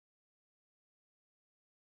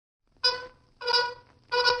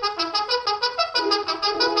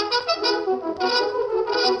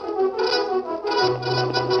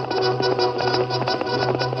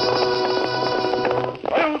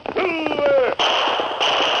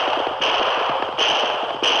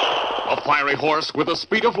fiery horse with the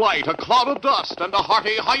speed of light, a cloud of dust, and a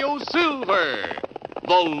hearty hi-yo silver.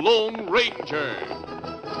 The Lone Ranger.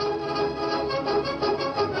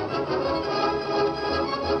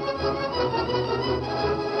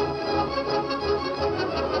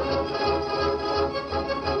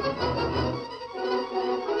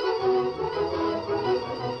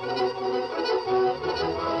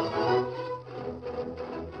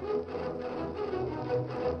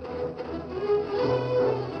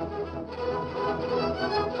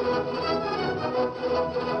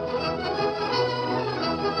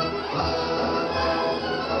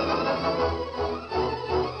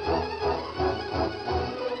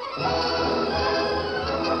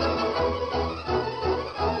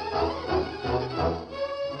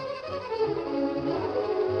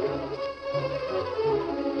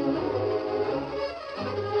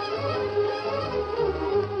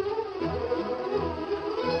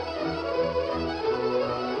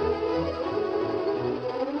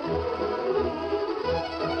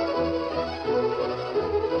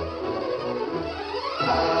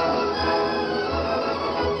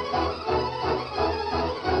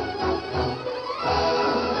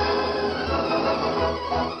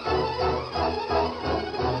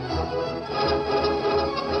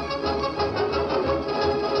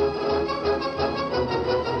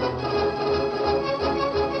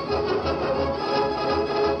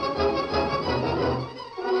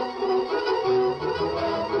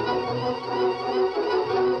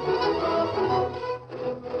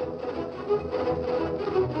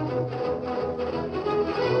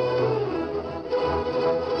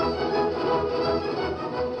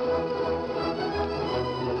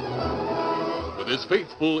 His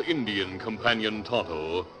faithful Indian companion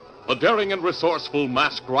Tonto, the daring and resourceful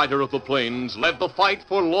masked rider of the plains, led the fight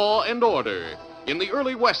for law and order in the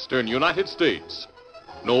early western United States.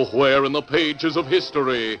 Nowhere in the pages of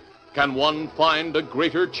history can one find a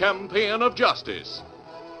greater champion of justice.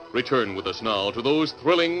 Return with us now to those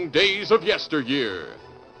thrilling days of yesteryear.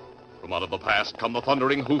 From out of the past come the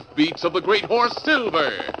thundering hoofbeats of the great horse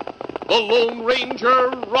Silver. The Lone Ranger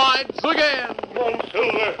rides again. Come on,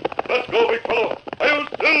 Silver. Let's go, big fellow. Hail,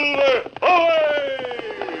 Silver! Away!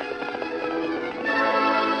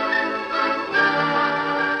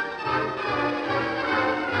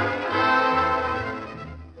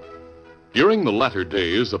 During the latter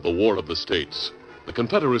days of the War of the States, the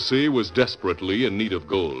Confederacy was desperately in need of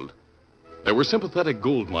gold. There were sympathetic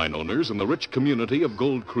gold mine owners in the rich community of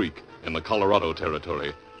Gold Creek in the Colorado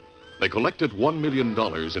Territory. They collected $1 million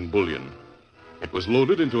in bullion. It was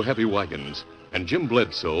loaded into heavy wagons, and Jim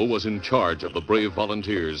Bledsoe was in charge of the brave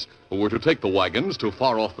volunteers who were to take the wagons to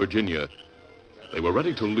far-off Virginia. They were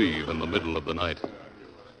ready to leave in the middle of the night.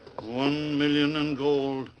 $1 million in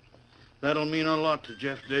gold. That'll mean a lot to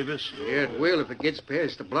Jeff Davis. Yeah, it will if it gets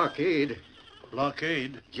past the blockade.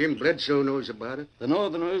 Blockade? Jim Bledsoe knows about it. The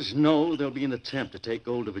Northerners know there'll be an attempt to take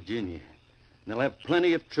gold to Virginia. And they'll have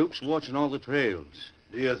plenty of troops watching all the trails.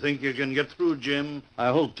 Do you think you can get through, Jim? I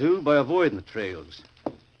hope to, by avoiding the trails.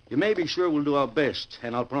 You may be sure we'll do our best,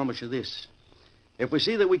 and I'll promise you this. If we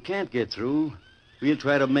see that we can't get through, we'll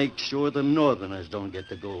try to make sure the Northerners don't get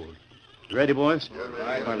the gold. You ready, boys? All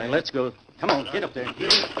right. All right, let's go. Come on, get up there.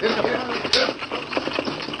 Get up there.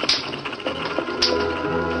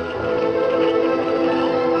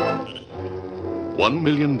 $1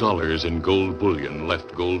 million in gold bullion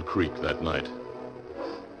left Gold Creek that night.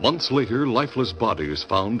 Months later, lifeless bodies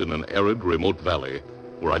found in an arid, remote valley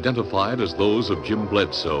were identified as those of Jim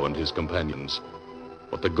Bledsoe and his companions.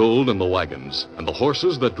 But the gold in the wagons and the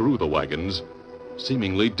horses that drew the wagons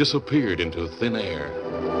seemingly disappeared into thin air.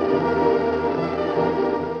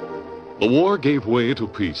 The war gave way to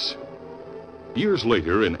peace. Years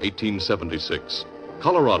later, in 1876,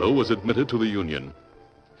 Colorado was admitted to the Union.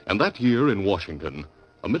 And that year in Washington,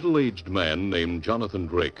 a middle-aged man named Jonathan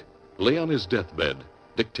Drake lay on his deathbed,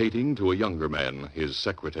 dictating to a younger man, his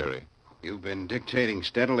secretary. You've been dictating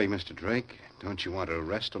steadily, Mr. Drake. Don't you want to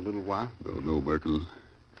rest a little while? Oh, no, Merkel.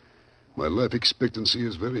 My life expectancy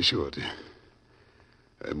is very short.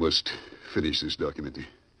 I must finish this document.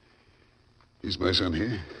 Is my son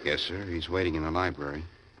here? Yes, sir. He's waiting in the library.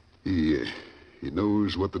 He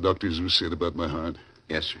knows what the doctors have said about my heart?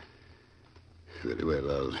 Yes, sir. Very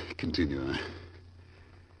well, I'll continue.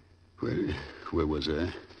 Where was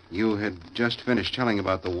I? You had just finished telling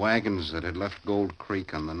about the wagons that had left Gold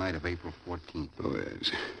Creek on the night of April 14th. Oh,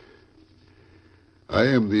 yes. I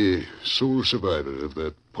am the sole survivor of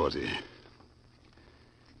that party.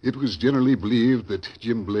 It was generally believed that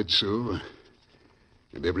Jim Bledsoe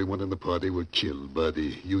and everyone in the party were killed by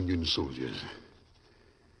the Union soldiers.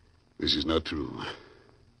 This is not true.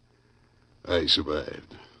 I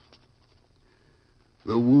survived.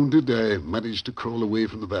 Though wounded, I managed to crawl away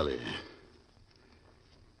from the valley.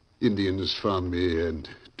 Indians found me and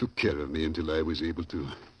took care of me until I was able to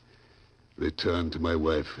return to my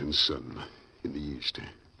wife and son in the east.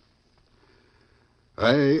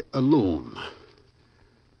 I alone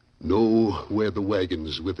know where the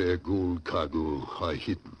wagons with their gold cargo are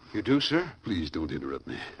hidden. You do, sir? Please don't interrupt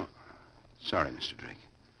me. Sorry, Mr. Drake.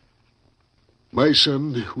 My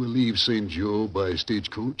son will leave St. Joe by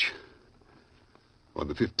stagecoach on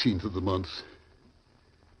the 15th of the month,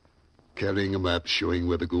 carrying a map showing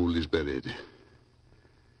where the gold is buried.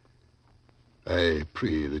 I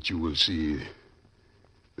pray that you will see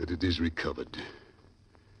that it is recovered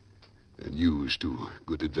and used to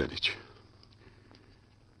good advantage.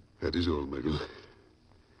 That is all, Myrtle.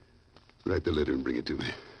 Write the letter and bring it to me.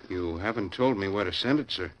 You haven't told me where to send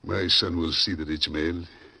it, sir. My son will see that it's mailed.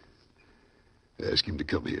 Ask him to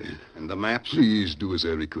come here. And the maps? Please do as I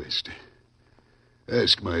request.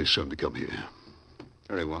 Ask my son to come here.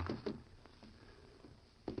 Very well.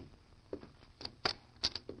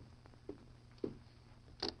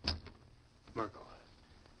 Merkel,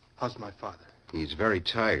 how's my father? He's very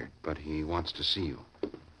tired, but he wants to see you.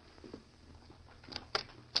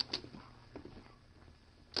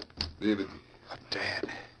 David. Oh, Dad,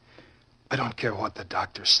 I don't care what the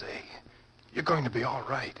doctors say. You're going to be all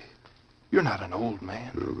right. You're not an old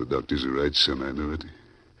man. Oh, the doctors are right, son. I know it.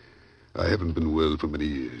 I haven't been well for many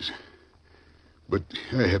years. But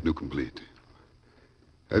I have no complaint.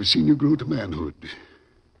 I've seen you grow to manhood.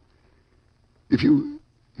 If you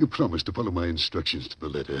promise to follow my instructions to the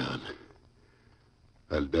letter,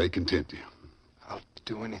 I'll die content. I'll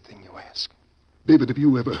do anything you ask. David, have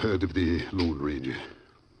you ever heard of the Lone Ranger?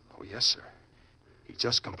 Oh, yes, sir. He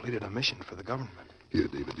just completed a mission for the government. Here,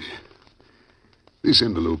 David. This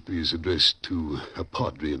envelope is addressed to a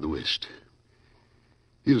padre in the West.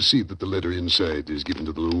 He'll see that the letter inside is given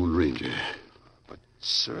to the Lone Ranger. But,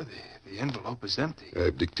 sir, the envelope is empty.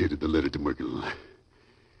 I've dictated the letter to Merkel.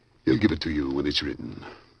 He'll give it to you when it's written.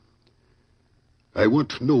 I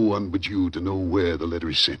want no one but you to know where the letter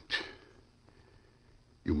is sent.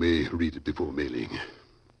 You may read it before mailing.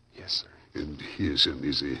 Yes, sir. And here, son,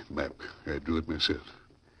 is a map. I drew it myself.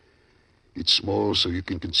 It's small, so you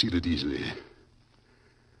can conceal it easily.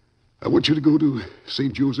 I want you to go to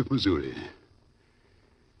St. Joseph, Missouri.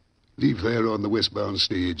 Leave there on the westbound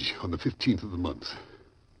stage on the 15th of the month.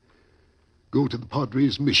 Go to the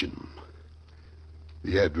Padre's mission.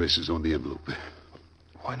 The address is on the envelope.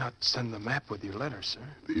 Why not send the map with your letter, sir?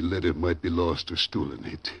 The letter might be lost or stolen.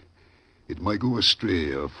 It might go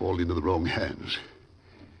astray or fall into the wrong hands.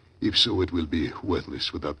 If so, it will be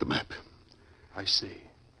worthless without the map. I see.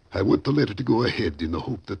 I want the letter to go ahead in the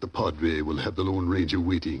hope that the Padre will have the Lone Ranger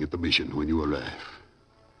waiting at the mission when you arrive.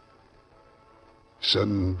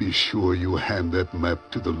 Son, be sure you hand that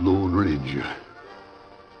map to the Lone Ranger.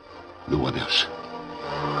 No one else.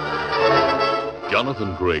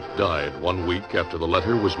 Jonathan Drake died 1 week after the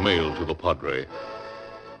letter was mailed to the Padre.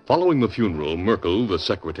 Following the funeral, Merkel, the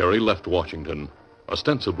secretary, left Washington,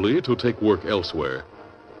 ostensibly to take work elsewhere.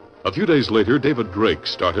 A few days later, David Drake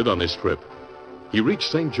started on his trip. He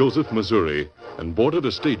reached St. Joseph, Missouri, and boarded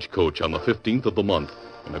a stagecoach on the 15th of the month,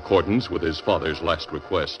 in accordance with his father's last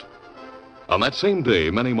request. On that same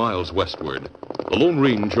day, many miles westward, the Lone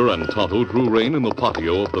Ranger and Tonto drew rein in the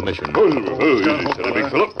patio of the mission. Easy, steady,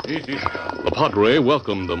 big Philip. Easy. The Padre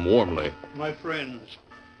welcomed them warmly. My friends,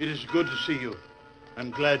 it is good to see you.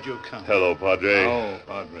 I'm glad you've come. Hello, Padre. Oh,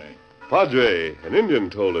 Padre. Padre, an Indian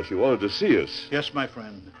told us you wanted to see us. Yes, my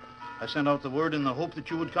friend. I sent out the word in the hope that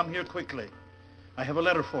you would come here quickly. I have a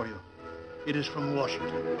letter for you. It is from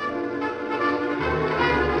Washington.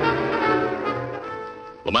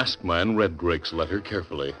 The masked man read Drake's letter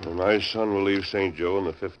carefully. My son will leave St. Joe on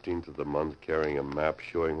the 15th of the month carrying a map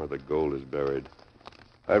showing where the gold is buried.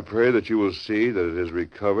 I pray that you will see that it is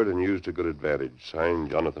recovered and used to good advantage.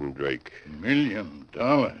 Signed, Jonathan Drake. $1 million.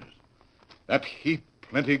 That heap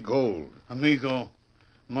plenty gold. Amigo,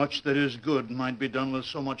 much that is good might be done with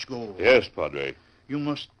so much gold. Yes, Padre. You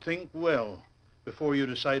must think well before you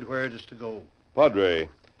decide where it is to go. Padre,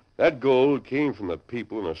 that gold came from the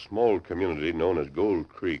people in a small community known as Gold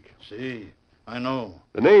Creek. See, I know.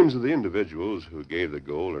 The names of the individuals who gave the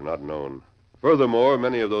gold are not known. Furthermore,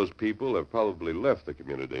 many of those people have probably left the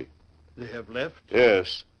community. They have left?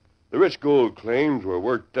 Yes. The rich gold claims were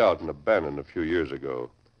worked out and abandoned a few years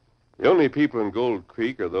ago. The only people in Gold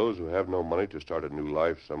Creek are those who have no money to start a new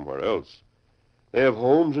life somewhere else. They have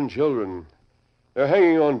homes and children. They're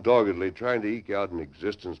hanging on doggedly, trying to eke out an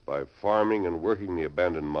existence by farming and working the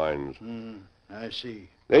abandoned mines. I see.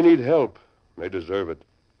 They need help. They deserve it.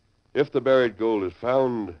 If the buried gold is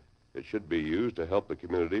found, It should be used to help the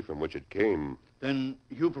community from which it came. Then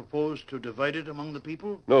you propose to divide it among the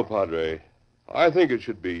people? No, Padre. I think it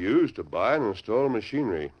should be used to buy and install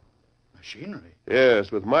machinery. Machinery?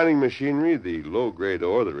 Yes, with mining machinery, the low-grade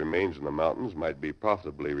ore that remains in the mountains might be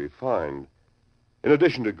profitably refined. In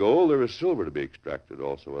addition to gold, there is silver to be extracted,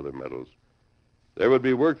 also other metals. There would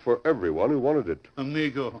be work for everyone who wanted it.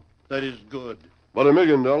 Amigo, that is good. But $1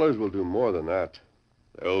 million will do more than that.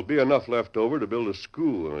 There'll be enough left over to build a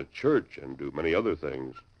school and a church and do many other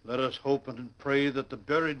things. Let us hope and pray that the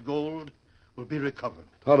buried gold will be recovered.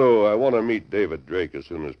 Tonto, I want to meet David Drake as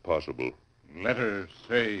soon as possible. Letters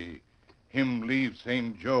say him leave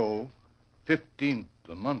St. Joe 15th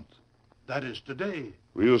the month. That is today.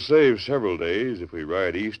 We'll save several days if we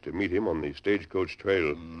ride east to meet him on the stagecoach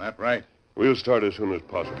trail. That right. We'll start as soon as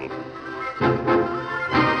possible.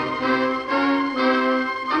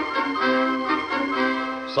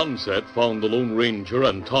 Sunset found the Lone Ranger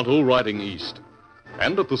and Tonto riding east.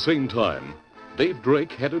 And at the same time, Dave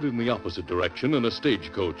Drake headed in the opposite direction in a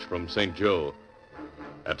stagecoach from St. Joe.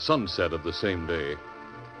 At sunset of the same day,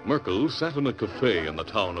 Merkel sat in a cafe in the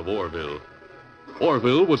town of Orville.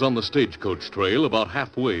 Orville was on the stagecoach trail about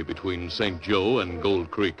halfway between St. Joe and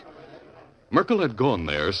Gold Creek. Merkel had gone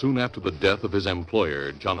there soon after the death of his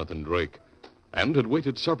employer, Jonathan Drake, and had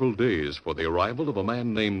waited several days for the arrival of a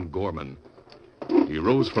man named Gorman. He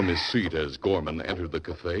rose from his seat as Gorman entered the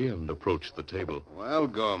cafe and approached the table. Well,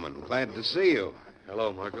 Gorman, glad to see you.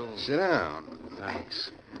 Hello, Merkel. Sit down.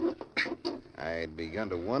 Thanks. I'd begun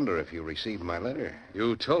to wonder if you received my letter.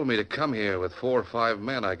 You told me to come here with 4 or 5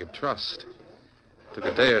 men I could trust. Took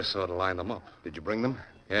a day or so to line them up. Did you bring them?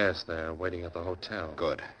 Yes, they're waiting at the hotel.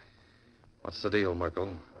 Good. What's the deal,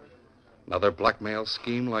 Merkel? Another blackmail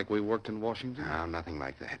scheme like we worked in Washington? No, nothing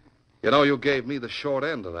like that. You know, you gave me the short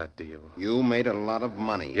end of that deal. You made a lot of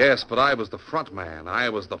money. Yes, but I was the front man. I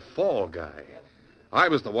was the fall guy. I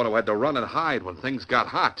was the one who had to run and hide when things got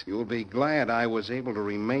hot. You'll be glad I was able to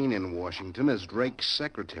remain in Washington as Drake's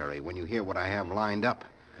secretary when you hear what I have lined up.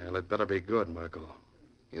 Well, it better be good, Merkel.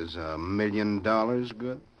 Is $1 million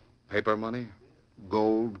good? Paper money?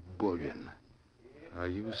 Gold bullion. Are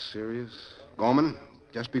you serious? Gorman,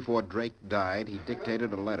 just before Drake died, he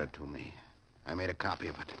dictated a letter to me. I made a copy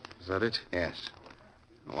of it. Is that it? Yes.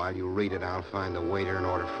 While you read it, I'll find the waiter and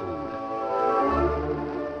order food.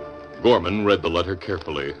 Gorman read the letter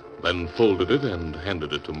carefully, then folded it and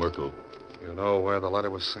handed it to Merkel. You know where the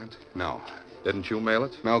letter was sent? No. Didn't you mail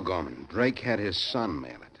it? No, Gorman. Drake had his son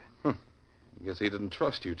mail it. I guess he didn't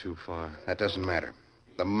trust you too far. That doesn't matter.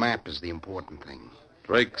 The map is the important thing.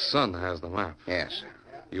 Drake's son has the map. Yes.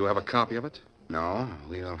 You have a copy of it? No,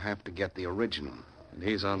 we'll have to get the original. And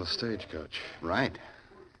he's on the stagecoach. Right.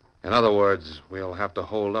 In other words, we'll have to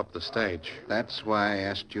hold up the stage. That's why I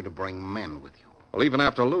asked you to bring men with you. Well, even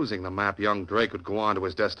after losing the map, young Drake would go on to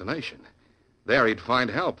his destination. There he'd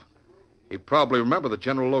find help. He'd probably remember the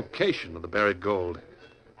general location of the buried gold.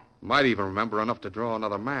 Might even remember enough to draw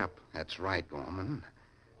another map. That's right, Gorman.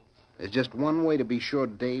 There's just one way to be sure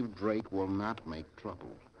Dave Drake will not make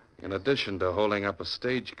trouble. In addition to holding up a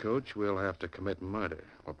stagecoach, we'll have to commit murder.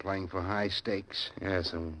 We're playing for high stakes.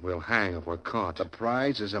 Yes, and we'll hang if we're caught. The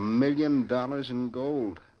prize is $1 million in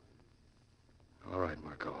gold. All right,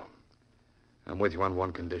 Marco. I'm with you on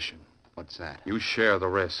one condition. What's that? You share the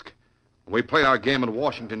risk. When we played our game in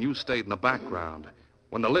Washington, you stayed in the background.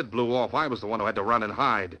 When the lid blew off, I was the one who had to run and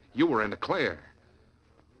hide. You were in the clear.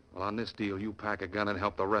 Well, on this deal, you pack a gun and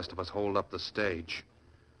help the rest of us hold up the stage.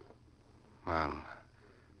 Well,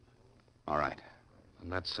 all right.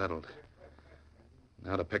 And that's settled.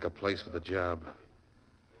 Now to pick a place for the job.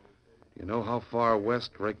 You know how far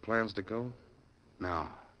west Drake plans to go? No.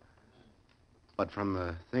 But from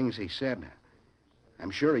the things he said,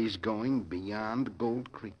 I'm sure he's going beyond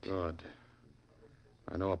Gold Creek. Good.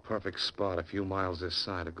 I know a perfect spot a few miles this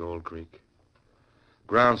side of Gold Creek.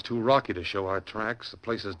 Ground's too rocky to show our tracks. The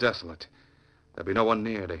place is desolate. There'll be no one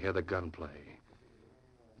near to hear the gunplay.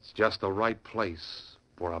 It's just the right place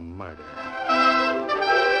for a murder.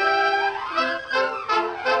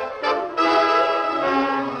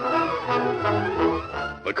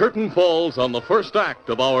 The curtain falls on the first act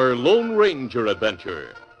of our Lone Ranger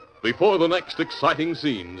adventure. Before the next exciting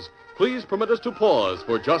scenes, please permit us to pause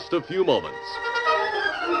for just a few moments.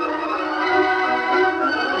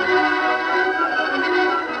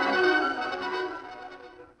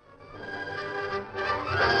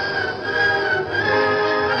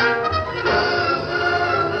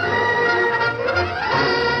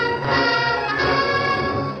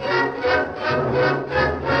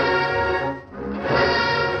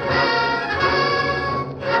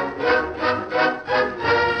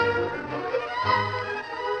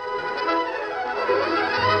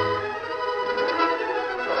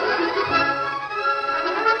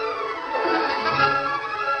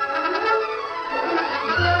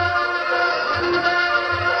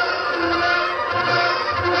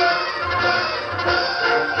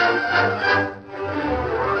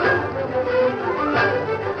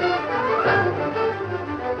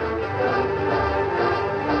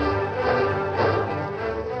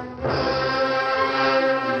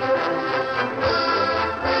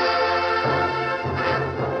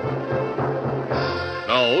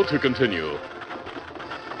 to continue.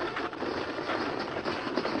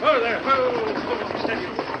 Oh, there. Steady.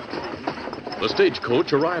 The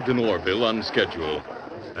stagecoach arrived in Orville on schedule,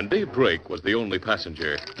 and Dave Drake was the only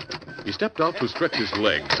passenger. He stepped out to stretch his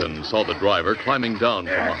legs and saw the driver climbing down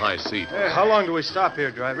from a high seat. How long do we stop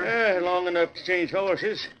here, driver? Long enough to change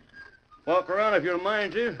horses. Walk around if you don't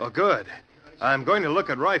mind to. Oh, good. I'm going to look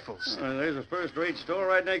at rifles. There's a first-rate store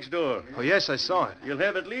right next door. Oh, yes, I saw it. You'll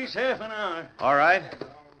have at least half an hour. All right.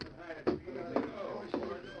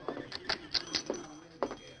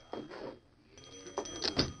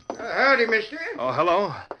 Howdy, mister. Oh,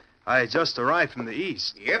 hello. I just arrived from the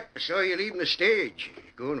east. Yep, saw you leaving the stage.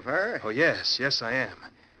 Going far? Oh, yes, I am.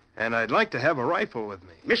 And I'd like to have a rifle with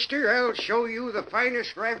me. Mister, I'll show you the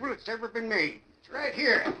finest rifle that's ever been made. It's right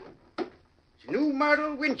here. It's a new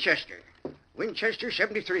model Winchester. Winchester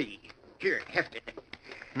 73. Here, heft it.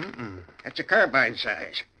 That's a carbine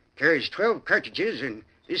size. Carries 12 cartridges and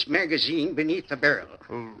this magazine beneath the barrel.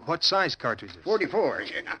 Well, what size cartridges?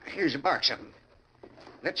 44s. Now, here's a box of them.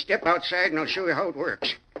 Let's step outside and I'll show you how it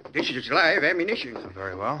works. This is live ammunition.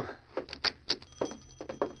 Very well.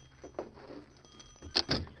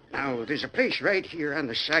 Now, there's a place right here on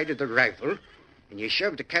the side of the rifle, and you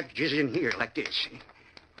shove the cartridges in here like this.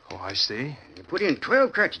 Oh, I see. You put in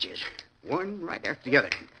 12 cartridges, one right after the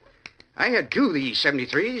other. I had 2 of these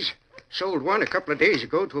 73s. Sold one a couple of days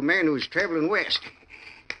ago to a man who was traveling west.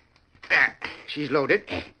 There, she's loaded.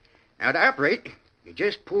 Now, to operate, you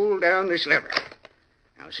just pull down this lever.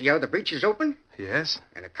 Now, see how the breech is open? Yes?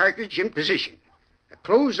 And a cartridge in position. Now,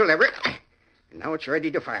 close the lever, and now it's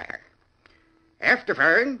ready to fire. After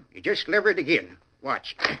firing, you just lever it again.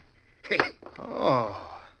 Watch. Oh.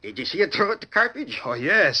 Did you see it throw at the cartridge? Oh,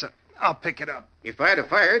 yes. I'll pick it up. If I'd have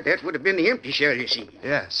fired, that would have been the empty shell, you see.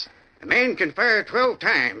 Yes. A man can fire 12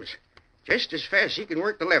 times. Just as fast as he can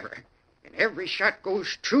work the lever. And every shot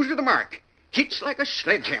goes true to the mark. Hits like a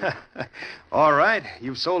sledgehammer. All right.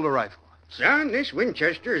 You've sold a rifle. Son, this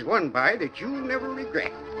Winchester is one buy that you'll never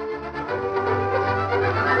regret.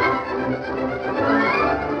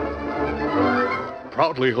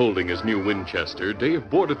 Proudly holding his new Winchester, Dave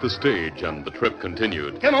boarded the stage and the trip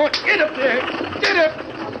continued. Come on, get up there. Get up.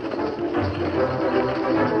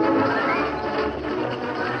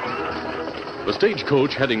 The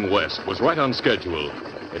stagecoach heading west was right on schedule.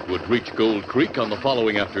 It would reach Gold Creek on the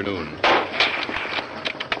following afternoon.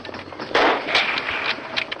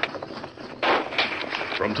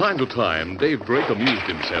 From time to time, Dave Drake amused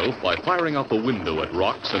himself by firing out the window at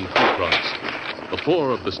rocks and tree trunks. The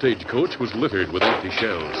floor of the stagecoach was littered with empty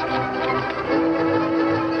shells.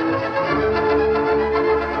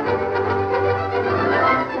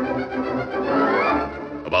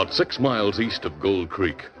 About 6 miles east of Gold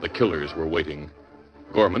Creek, the killers were waiting.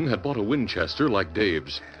 Gorman had bought a Winchester like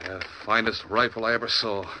Dave's. Finest rifle I ever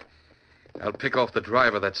saw. I'll pick off the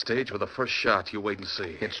driver of that stage with the first shot. You wait and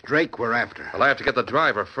see. It's Drake we're after. Well, I have to get the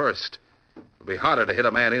driver first. It'll be harder to hit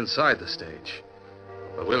a man inside the stage.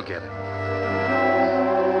 But we'll get him.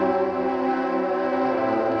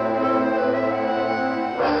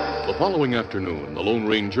 The following afternoon, the Lone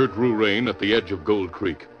Ranger drew rein at the edge of Gold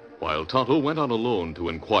Creek, while Tonto went on alone to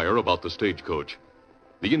inquire about the stagecoach.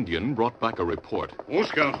 The Indian brought back a report. Oh,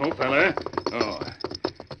 Scout, old fella. Oh,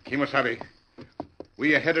 Kemosabe,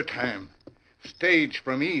 we ahead of time. Stage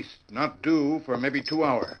from east, not due for maybe 2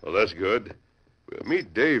 hours. Well, that's good. We'll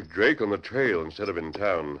meet Dave Drake on the trail instead of in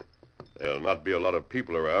town. There'll not be a lot of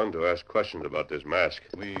people around to ask questions about this mask.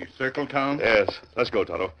 We circle town? Yes. Let's go,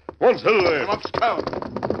 Tonto. One settle there. Come up, Scout.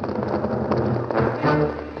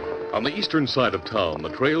 On the eastern side of town, the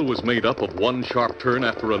trail was made up of one sharp turn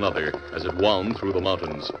after another as it wound through the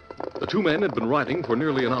mountains. The 2 men had been riding for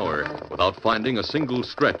nearly an hour without finding a single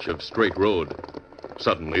stretch of straight road.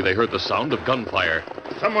 Suddenly, they heard the sound of gunfire.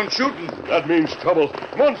 Someone shooting. That means trouble.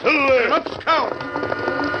 Come on, settle there. Come up, Scout.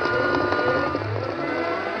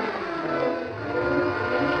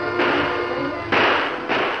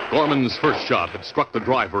 Gorman's first shot had struck the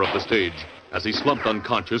driver of the stage. As he slumped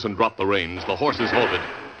unconscious and dropped the reins, the horses halted.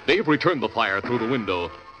 Dave returned the fire through the window.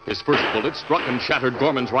 His first bullet struck and shattered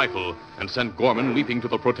Gorman's rifle and sent Gorman leaping to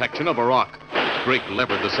the protection of a rock. Drake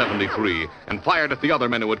levered the 73 and fired at the other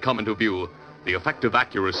men who had come into view. The effective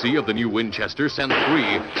accuracy of the new Winchester sent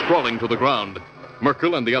 3 sprawling to the ground.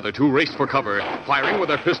 Merkel and the other 2 raced for cover, firing with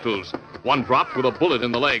their pistols. One dropped with a bullet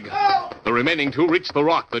in the leg. The remaining 2 reached the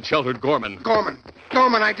rock that sheltered Gorman.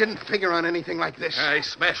 Gorman, I didn't figure on anything like this. I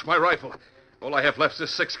smashed my rifle. All I have left is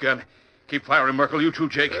this 6-gun. Keep firing, Merkel. You too,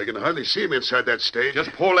 Jake. I can hardly see him inside that stage.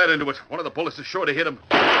 Just pour lead into it. One of the bullets is sure to hit him.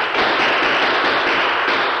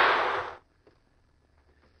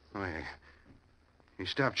 Oh, yeah. He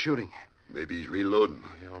stopped shooting. Maybe he's reloading.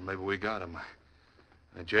 Yeah, or maybe we got him.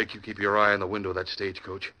 Jake, you keep your eye on the window of that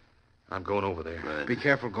stagecoach. I'm going over there. Right. Be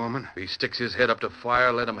careful, Gorman. If he sticks his head up to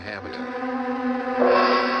fire, let him have it.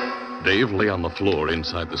 Dave lay on the floor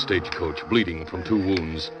inside the stagecoach, bleeding from 2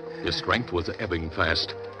 wounds. His strength was ebbing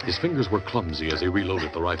fast. His fingers were clumsy as he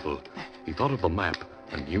reloaded the rifle. He thought of the map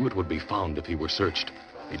and knew it would be found if he were searched.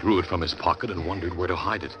 He drew it from his pocket and wondered where to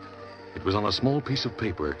hide it. It was on a small piece of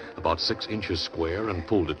paper, about 6 inches square, and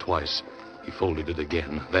folded twice. He folded it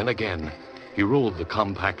again, then again. He rolled the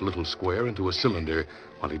compact little square into a cylinder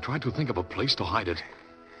while he tried to think of a place to hide it.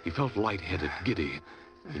 He felt lightheaded, giddy.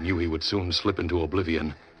 He knew he would soon slip into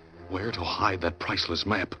oblivion. Where to hide that priceless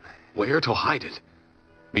map? Where to hide it?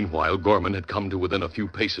 Meanwhile, Gorman had come to within a few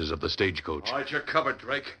paces of the stagecoach. All right, you're covered,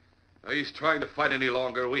 Drake. He's trying to fight any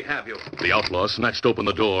longer. We have you. The outlaw snatched open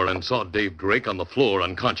the door and saw Dave Drake on the floor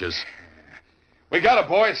unconscious. We got it,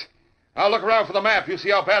 boys. I'll look around for the map. You see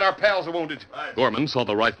how bad our pals are wounded. Gorman saw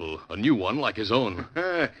the rifle, a new one like his own.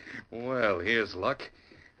 Well, here's luck.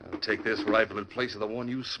 I'll take this rifle in place of the one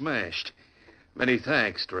you smashed. Many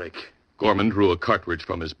thanks, Drake. Gorman drew a cartridge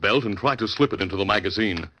from his belt and tried to slip it into the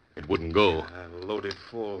magazine. It wouldn't go. Loaded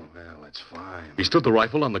full. Well, that's fine. He stood the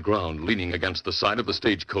rifle on the ground, leaning against the side of the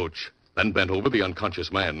stagecoach, then bent over the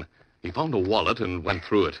unconscious man. He found a wallet and went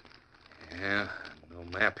through it. Yeah, no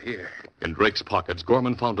map here. In Drake's pockets,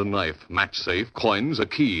 Gorman found a knife, match safe, coins, a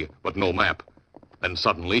key, but no map. Then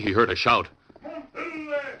suddenly he heard a shout.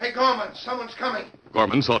 Hey, Gorman, someone's coming.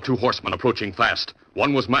 Gorman saw 2 horsemen approaching fast.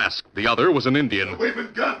 One was masked. The other was an Indian.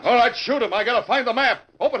 Waving guns. All right, shoot him. I gotta find the map.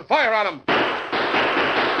 Open fire on him.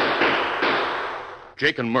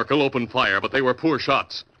 Jake and Merkel opened fire, but they were poor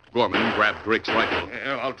shots. Gorman grabbed Drake's rifle.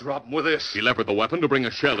 Yeah, I'll drop him with this. He levered the weapon to bring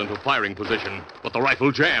a shell into firing position, but the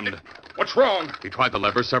rifle jammed. What's wrong? He tried the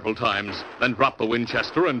lever several times, then dropped the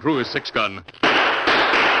Winchester and drew his 6-gun.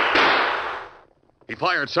 He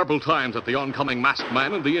fired several times at the oncoming masked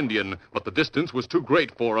man and the Indian, but the distance was too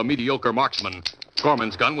great for a mediocre marksman.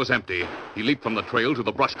 Gorman's gun was empty. He leaped from the trail to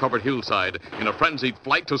the brush-covered hillside in a frenzied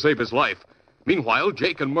flight to save his life. Meanwhile,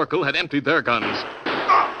 Jake and Merkel had emptied their guns.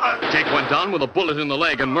 Jake went down with a bullet in the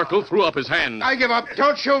leg, and Merkel threw up his hand. I give up.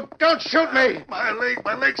 Don't shoot. Don't shoot me. My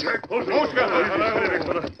legs hurt.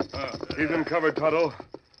 He's in cover, Tonto.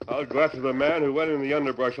 I'll go after the man who went in the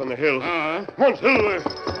underbrush on the hill. Come on, Silver.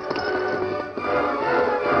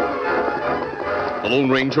 The Lone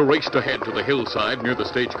Ranger raced ahead to the hillside near the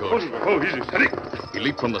stagecoach. Oh, easy, steady. He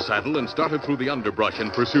leaped from the saddle and started through the underbrush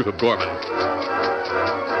in pursuit of Gorman.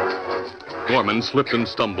 Gorman slipped and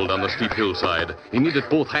stumbled on the steep hillside. He needed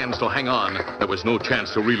both hands to hang on. There was no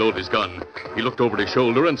chance to reload his gun. He looked over his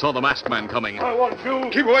shoulder and saw the masked man coming. I want you.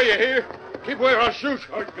 Keep away, you hear? Keep away or I'll shoot.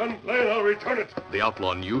 Start gunplay and I'll return it. The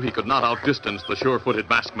outlaw knew he could not outdistance the sure-footed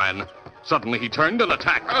masked man. Suddenly he turned and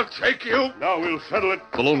attacked. I'll take you. Now we'll settle it.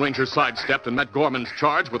 The Lone Ranger sidestepped and met Gorman's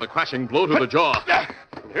charge with a crashing blow to the jaw.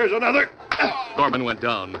 Here's another. Gorman went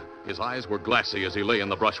down. His eyes were glassy as he lay in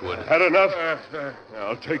the brushwood. Had enough?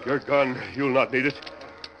 I'll take your gun. You'll not need it.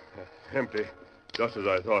 Empty. Just as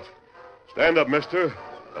I thought. Stand up, mister.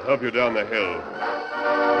 I'll help you down the hill.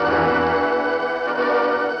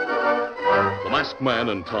 The masked man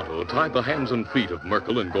and Tonto tied the hands and feet of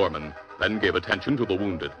Merkel and Gorman, then gave attention to the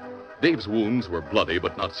wounded. Dave's wounds were bloody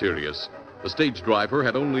but not serious. The stage driver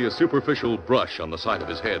had only a superficial brush on the side of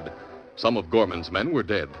his head. Some of Gorman's men were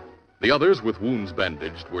dead. The others, with wounds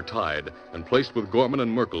bandaged, were tied and placed with Gorman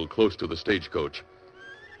and Merkel close to the stagecoach.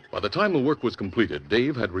 By the time the work was completed,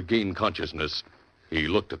 Dave had regained consciousness. He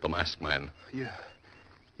looked at the masked man.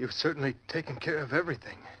 You've certainly taken care of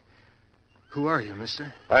everything. Who are you,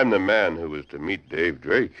 mister? I'm the man who was to meet Dave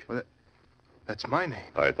Drake. Well, that's my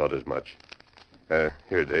name. I thought as much.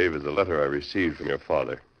 Here, Dave, is the letter I received from your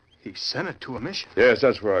father. He sent it to a mission. Yes,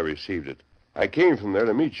 that's where I received it. I came from there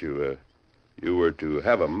to meet you. You were to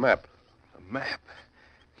have a map. A map?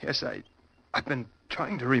 Yes, I've been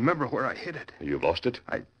trying to remember where I hid it. You lost it?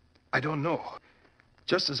 I don't know.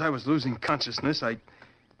 Just as I was losing consciousness,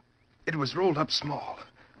 it was rolled up small.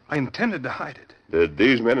 I intended to hide it. Did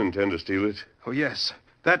these men intend to steal it? Oh, yes.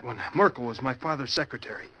 That one. Merkel was my father's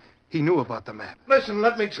secretary. He knew about the map. Listen,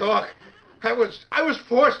 let me talk. I was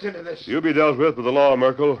forced into this. You'll be dealt with the law,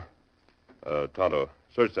 Merkel. Tonto,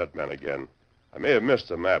 search that man again. I may have missed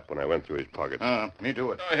the map when I went through his pockets. Me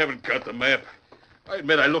do it. I haven't got the map. I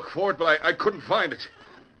admit I looked for it, but I couldn't find it.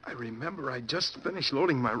 I remember I just finished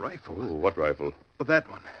loading my rifle. Oh, what rifle? Well, that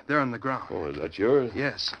one. There on the ground. Oh, is that yours?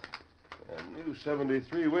 Yes. A new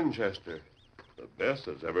 73 Winchester. The best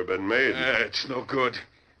that's ever been made. It's no good.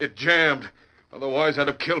 It jammed. Otherwise, I'd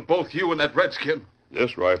have killed both you and that redskin.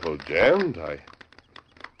 This rifle jammed?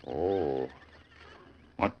 Oh.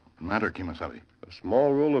 the matter, Kimasabi? A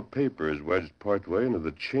small roll of paper is wedged partway into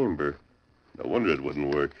the chamber. No wonder it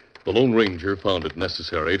wouldn't work. The Lone Ranger found it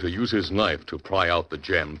necessary to use his knife to pry out the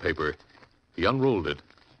jammed paper. He unrolled it.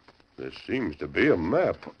 There seems to be a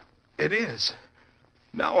map. It is.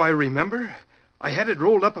 Now I remember. I had it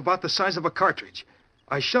rolled up about the size of a cartridge.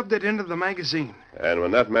 I shoved it into the magazine. And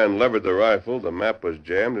when that man levered the rifle, the map was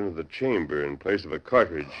jammed into the chamber in place of a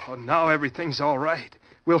cartridge. Oh, now everything's all right.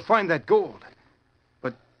 We'll find that gold.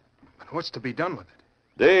 But what's to be done with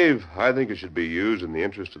it? Dave, I think it should be used in the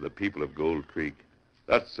interest of the people of Gold Creek.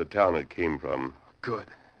 That's the town it came from. Good.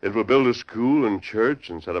 It will build a school and church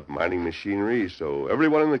and set up mining machinery so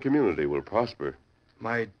everyone in the community will prosper.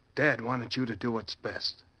 My dad wanted you to do what's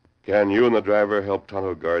best. Can you and the driver help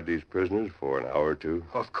Tonto guard these prisoners for an hour or two?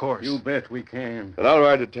 Of course. You bet we can. And I'll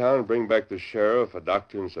ride to town and bring back the sheriff, a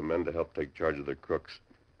doctor, and some men to help take charge of the crooks.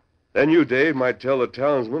 Then you, Dave, might tell the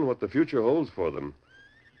townsmen what the future holds for them.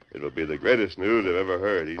 It'll be the greatest news I've ever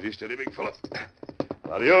heard. Easy, steady, big fella.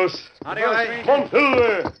 Adios. Adios. Come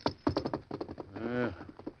Silver.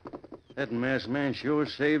 That masked man sure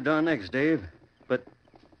saved our necks, Dave. But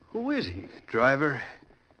who is he? Driver,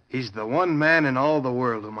 he's the one man in all the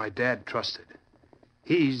world who my dad trusted.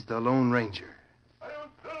 He's the Lone Ranger.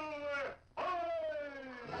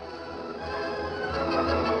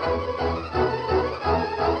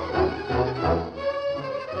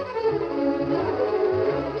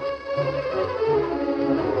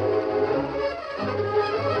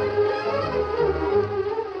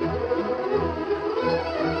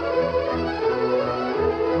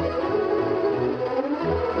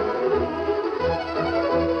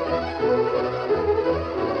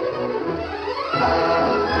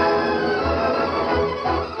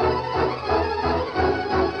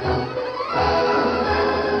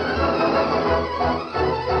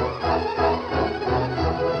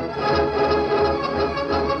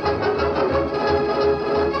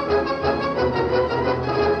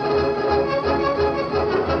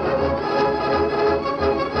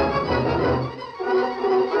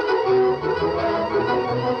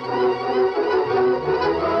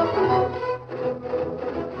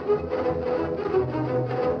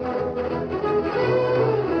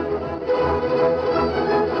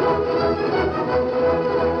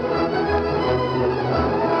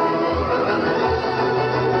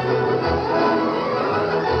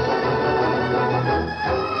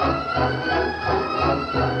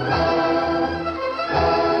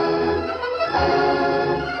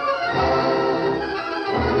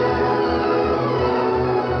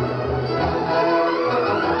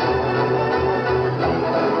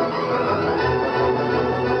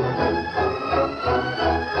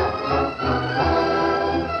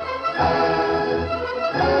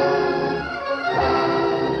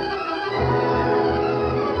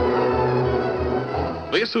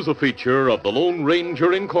 This is a feature of the Lone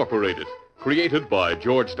Ranger Incorporated, created by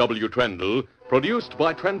George W. Trendle, produced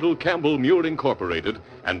by Trendle Campbell Mule Incorporated,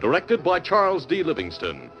 and directed by Charles D.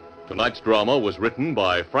 Livingston. Tonight's drama was written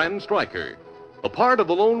by Fran Stryker. The part of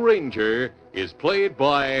the Lone Ranger is played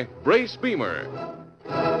by Brace Beamer.